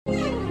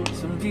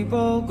Some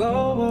people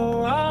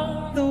go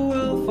around the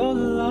world for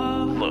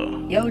love.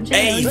 Look.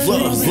 Hey,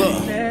 look.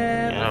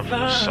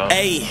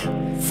 Hey,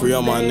 free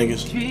all my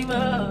niggas.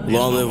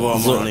 Long live all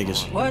my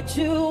niggas. What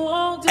you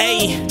want?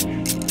 Hey,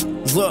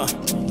 look.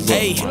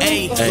 Hey,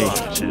 hey, hey.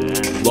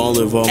 Long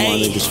live all my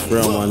niggas. Free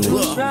all my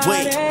niggas. Look,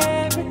 wait.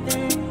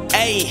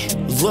 Hey,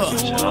 look.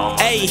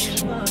 Hey.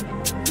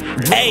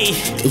 Hey,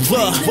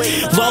 look,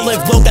 long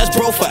live low, that's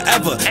bro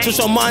forever.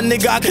 Just on my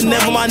nigga, I could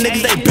never. My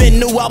niggas, they been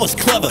knew I was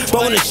clever.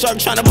 Bro in the shark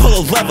tryna pull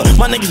a lever.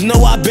 My niggas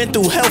know I been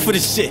through hell for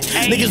this shit.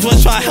 Niggas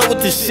wanna try hell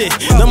with this shit.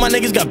 Now my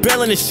niggas got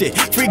bail in this shit.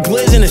 Free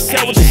glizz in the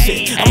cell with this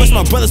shit. I miss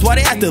my brothers, why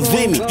they have to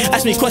leave me?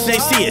 Ask me questions, they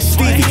see it,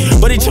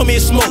 Stevie. But they told me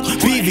it's smoke,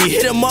 BV.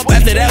 Hit him up,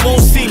 after that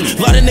won't see me.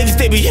 Lot of niggas,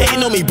 they be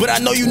hating on me. But I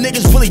know you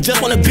niggas really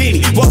just wanna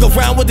beat me. Walk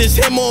around with this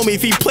him on me.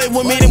 If he play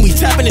with me, then we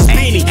tapping his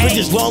beanie.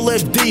 Bitches long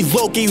live D,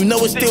 Loki, you know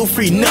it's still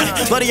free nut.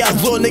 Lot of y'all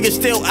little niggas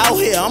still out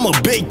here, I'm a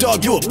big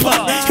dog, you a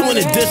pup. He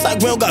wanna diss like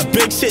we don't got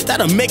big shit,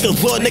 that'll make a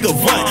little nigga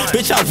run.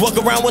 Bitch, I walk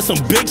around with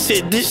some big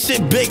shit, this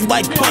shit big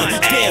like pun.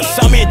 Damn,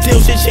 saw me a deal,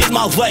 shit changed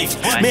my life.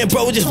 Man,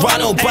 bro, we just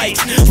riding on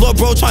bikes. Lil'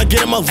 bro tryna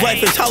get in my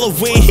life, it's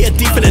Halloween here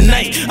deep in the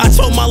night. I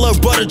told my little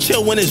brother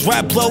chill when his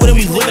rap blow, and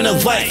we living a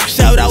life.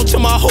 Shout out to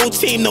my whole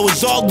team, know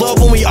it's all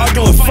love when we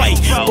argue and fight.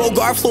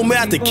 Bogart flew me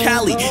out to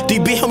Cali,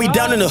 DB held me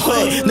down in the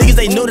hood. Niggas,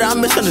 they know that I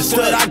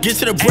misunderstood, I get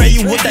to the bread,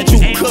 you wish that you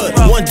could.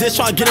 One diss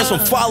tryna get us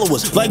some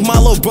followers. Like my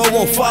little bro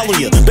won't follow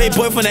you. Babe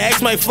boy from the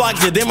ex might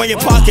flock you. Them on your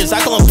pockets,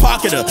 I call him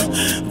pocketer.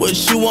 What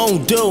you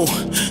won't do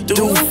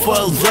for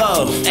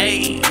love.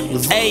 Hey,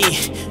 hey,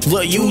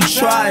 look, you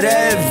tried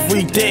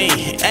everything.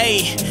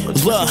 Hey,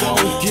 look,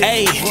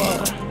 hey.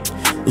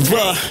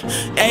 Look,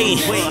 ayy,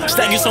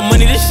 stacking some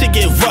money, this shit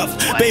get rough.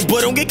 Babe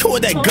boy, don't get caught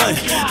with that gun.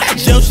 That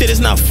jail shit is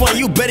not fun,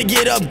 you better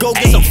get up, go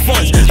get some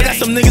funds. I got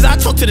some niggas I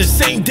talk to the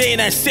same day, and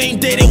that same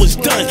day they was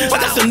done. I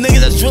got some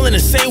niggas that's drilling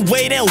the same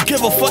way, they don't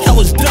give a fuck how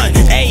it's done.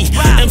 Ayy,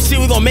 MC,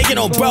 we gon' make it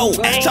on bro.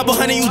 Chop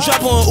 100, you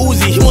drop on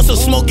Uzi. He wants some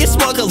smoke, get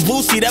smart cause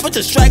Lucy. That bitch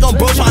a strike on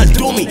bro tryna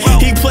do me.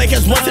 He play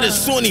catch one to the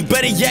Sunni,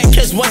 better yet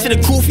catch one to the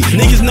Koofy.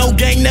 Niggas no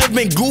gang, never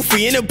been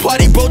goofy. In the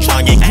party, bro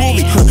tryna get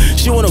groovy.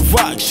 She wanna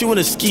rock, she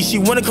wanna ski, she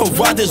wanna come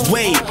ride this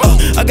wave.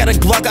 I got a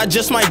Glock, I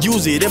just might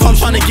use it if I'm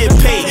tryna get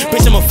paid.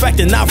 Bitch, I'm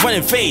affected, not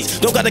running phase.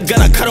 Don't got a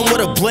gun, I cut him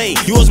with a blade.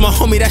 You was my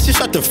homie, that shit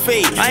start to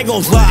fade. I ain't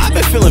gon' lie, I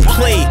been feeling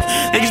played.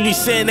 Niggas be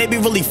saying they be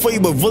really for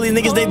you, but really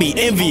niggas, they be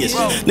envious.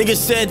 Niggas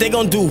said they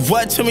gon' do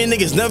what to me,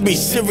 niggas never be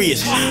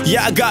serious.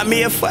 Yeah, I got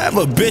me a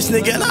forever bitch,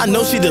 nigga, and I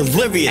know she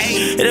delirious.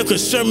 It don't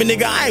concern me,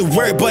 nigga, I ain't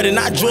worried, but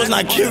not yours,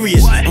 not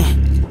curious.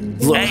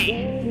 Look,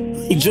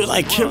 you just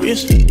like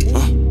curious?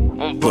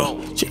 Bro,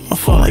 check my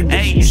phone like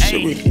this, you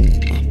serious?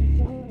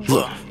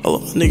 Look, all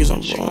of my niggas,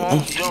 I'm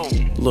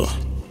look,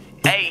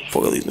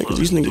 fuck all these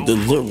niggas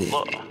delivering.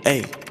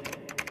 Hey.